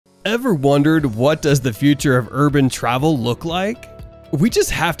Ever wondered what does the future of urban travel look like? We just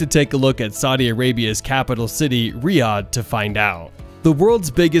have to take a look at Saudi Arabia's capital city, Riyadh, to find out. The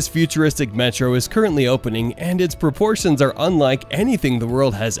world's biggest futuristic metro is currently opening, and its proportions are unlike anything the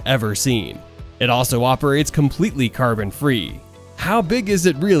world has ever seen. It also operates completely carbon-free. How big is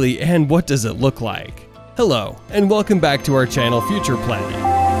it really, and what does it look like? Hello, and welcome back to our channel Future Planning.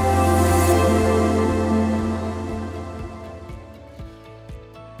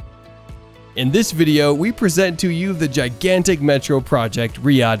 In this video, we present to you the gigantic metro project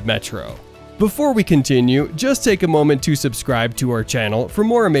Riyadh Metro. Before we continue, just take a moment to subscribe to our channel for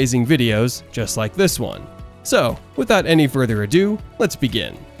more amazing videos just like this one. So, without any further ado, let's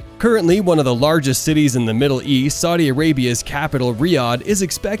begin. Currently, one of the largest cities in the Middle East, Saudi Arabia's capital Riyadh is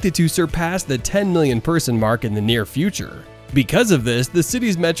expected to surpass the 10 million person mark in the near future. Because of this, the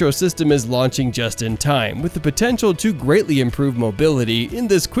city's metro system is launching just in time, with the potential to greatly improve mobility in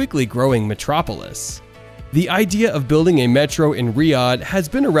this quickly growing metropolis. The idea of building a metro in Riyadh has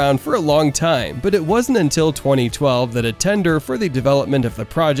been around for a long time, but it wasn't until 2012 that a tender for the development of the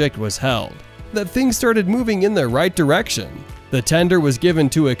project was held, that things started moving in the right direction. The tender was given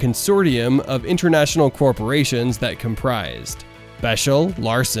to a consortium of international corporations that comprised Bechtel,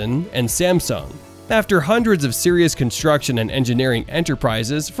 Larsen, and Samsung. After hundreds of serious construction and engineering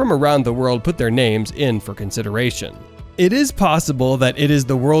enterprises from around the world put their names in for consideration. It is possible that it is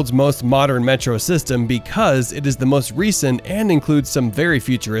the world's most modern metro system because it is the most recent and includes some very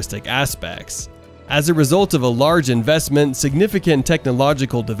futuristic aspects. As a result of a large investment, significant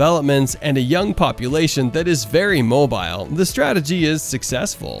technological developments, and a young population that is very mobile, the strategy is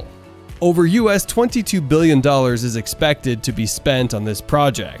successful. Over US $22 billion is expected to be spent on this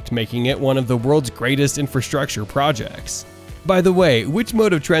project, making it one of the world's greatest infrastructure projects. By the way, which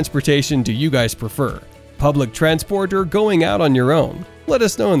mode of transportation do you guys prefer? Public transport or going out on your own? Let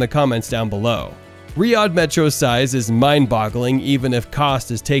us know in the comments down below. Riyadh Metro's size is mind-boggling even if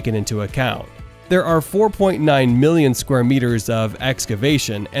cost is taken into account. There are 4.9 million square meters of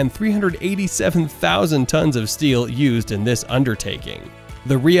excavation and 387,000 tons of steel used in this undertaking.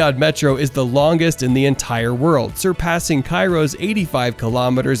 The Riyadh Metro is the longest in the entire world, surpassing Cairo's 85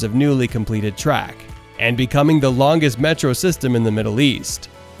 kilometers of newly completed track, and becoming the longest metro system in the Middle East.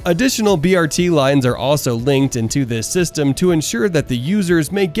 Additional BRT lines are also linked into this system to ensure that the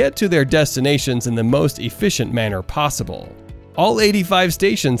users may get to their destinations in the most efficient manner possible. All 85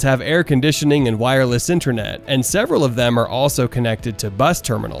 stations have air conditioning and wireless internet, and several of them are also connected to bus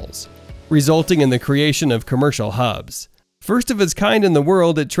terminals, resulting in the creation of commercial hubs. First of its kind in the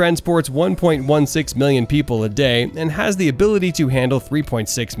world, it transports 1.16 million people a day and has the ability to handle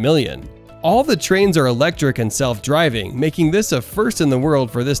 3.6 million. All the trains are electric and self-driving, making this a first in the world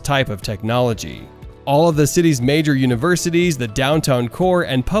for this type of technology. All of the city's major universities, the downtown core,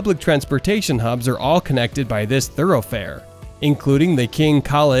 and public transportation hubs are all connected by this thoroughfare, including the King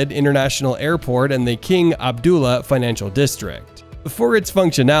Khalid International Airport and the King Abdullah Financial District. For its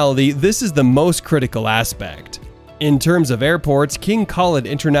functionality, this is the most critical aspect. In terms of airports, King Khalid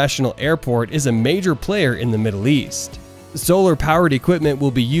International Airport is a major player in the Middle East. Solar-powered equipment will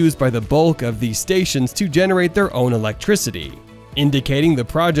be used by the bulk of these stations to generate their own electricity, indicating the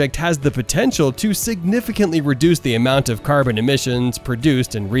project has the potential to significantly reduce the amount of carbon emissions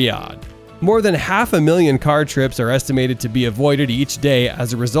produced in Riyadh. More than 500,000 car trips are estimated to be avoided each day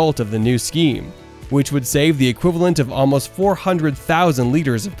as a result of the new scheme, which would save the equivalent of almost 400,000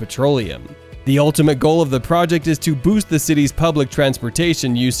 liters of petroleum. The ultimate goal of the project is to boost the city's public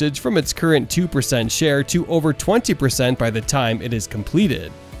transportation usage from its current 2% share to over 20% by the time it is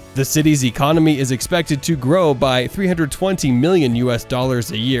completed. The city's economy is expected to grow by $320 million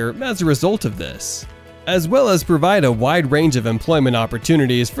a year as a result of this, as well as provide a wide range of employment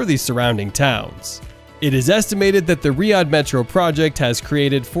opportunities for the surrounding towns. It is estimated that the Riyadh Metro project has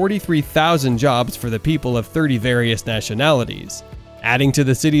created 43,000 jobs for the people of 30 various nationalities, adding to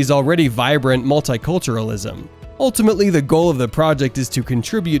the city's already vibrant multiculturalism. Ultimately, the goal of the project is to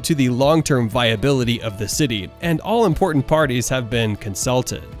contribute to the long-term viability of the city, and all important parties have been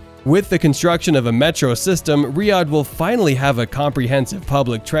consulted. With the construction of a metro system, Riyadh will finally have a comprehensive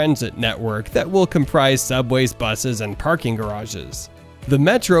public transit network that will comprise subways, buses, and parking garages. The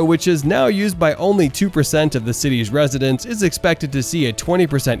metro, which is now used by only 2% of the city's residents, is expected to see a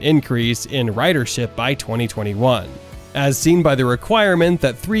 20% increase in ridership by 2021. As seen by the requirement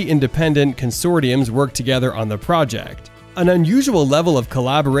that 3 independent consortiums work together on the project. An unusual level of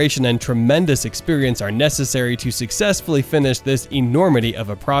collaboration and tremendous experience are necessary to successfully finish this enormity of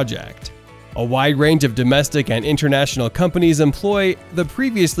a project. A wide range of domestic and international companies employ the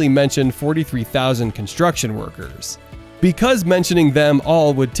previously mentioned 43,000 construction workers. Because mentioning them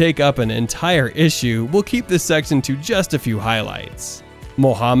all would take up an entire issue, we'll keep this section to just a few highlights.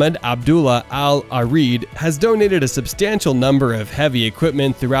 Mohammed Abdullah Al-Arid has donated a substantial number of heavy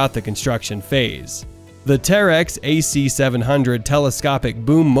equipment throughout the construction phase. The Terex AC700 telescopic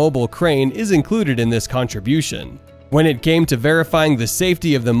boom mobile crane is included in this contribution, when it came to verifying the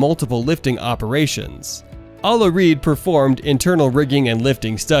safety of the multiple lifting operations. Al-Arid performed internal rigging and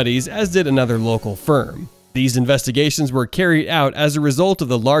lifting studies, as did another local firm. These investigations were carried out as a result of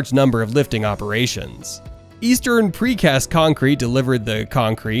the large number of lifting operations. Eastern Precast Concrete delivered the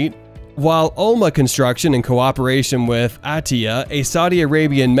concrete, while Ulma Construction, in cooperation with Atiyah, a Saudi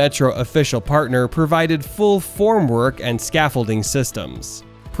Arabian metro official partner, provided full formwork and scaffolding systems.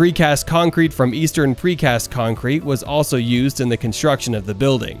 Precast concrete from Eastern Precast Concrete was also used in the construction of the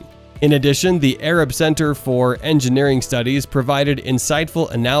building. In addition, the Arab Center for Engineering Studies provided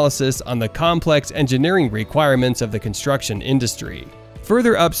insightful analysis on the complex engineering requirements of the construction industry.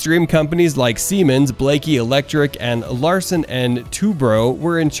 Further upstream, companies like Siemens, Blakey Electric, and Larsen & Toubro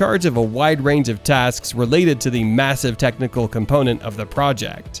were in charge of a wide range of tasks related to the massive technical component of the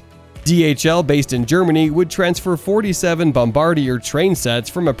project. DHL, based in Germany, would transfer 47 Bombardier train sets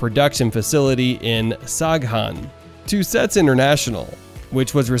from a production facility in Saghan to Sets International,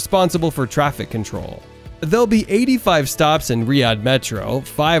 which was responsible for traffic control. There'll be 85 stops in Riyadh Metro.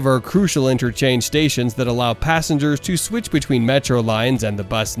 5 are crucial interchange stations that allow passengers to switch between metro lines and the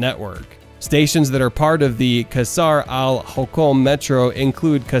bus network. Stations that are part of the Qasr Al Hokom Metro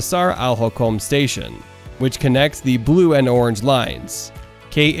include Qasr Al Hokom Station, which connects the blue and orange lines,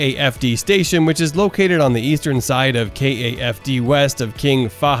 KAFD Station, which is located on the eastern side of KAFD west of King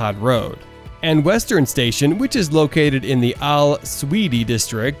Fahad Road, and Western Station, which is located in the Al Swidi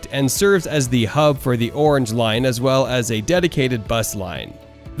district and serves as the hub for the Orange Line as well as a dedicated bus line.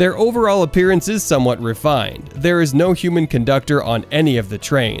 Their overall appearance is somewhat refined. There is no human conductor on any of the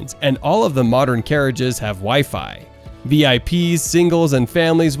trains, and all of the modern carriages have Wi-Fi. VIPs, singles, and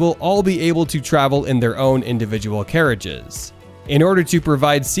families will all be able to travel in their own individual carriages. In order to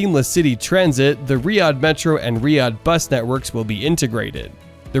provide seamless city transit, the Riyadh Metro and Riyadh bus networks will be integrated.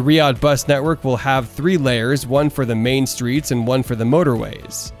 The Riyadh bus network will have 3 layers, one for the main streets and one for the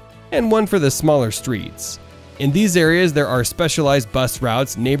motorways, and one for the smaller streets. In these areas, there are specialized bus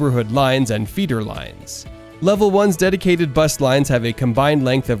routes, neighborhood lines, and feeder lines. Level 1's dedicated bus lines have a combined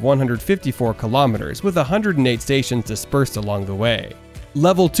length of 154 kilometers, with 108 stations dispersed along the way.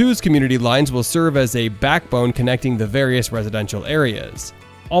 Level 2's community lines will serve as a backbone connecting the various residential areas.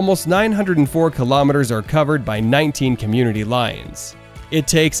 Almost 904 kilometers are covered by 19 community lines. It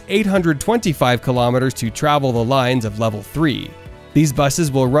takes 825 kilometers to travel the lines of Level 3. These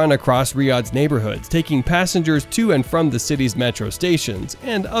buses will run across Riyadh's neighborhoods, taking passengers to and from the city's metro stations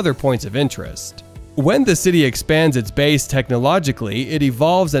and other points of interest. When the city expands its base technologically, it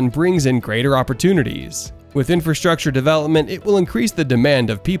evolves and brings in greater opportunities. With infrastructure development, it will increase the demand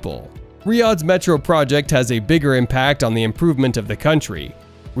of people. Riyadh's metro project has a bigger impact on the improvement of the country.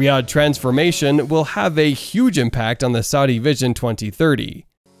 Riyadh transformation will have a huge impact on the Saudi Vision 2030.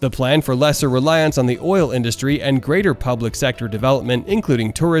 The plan for lesser reliance on the oil industry and greater public sector development,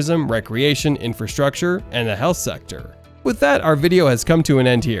 including tourism, recreation, infrastructure, and the health sector. With that, our video has come to an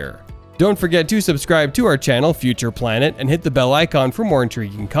end here. Don't forget to subscribe to our channel, Future Planet, and hit the bell icon for more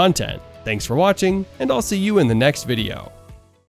intriguing content. Thanks for watching, and I'll see you in the next video.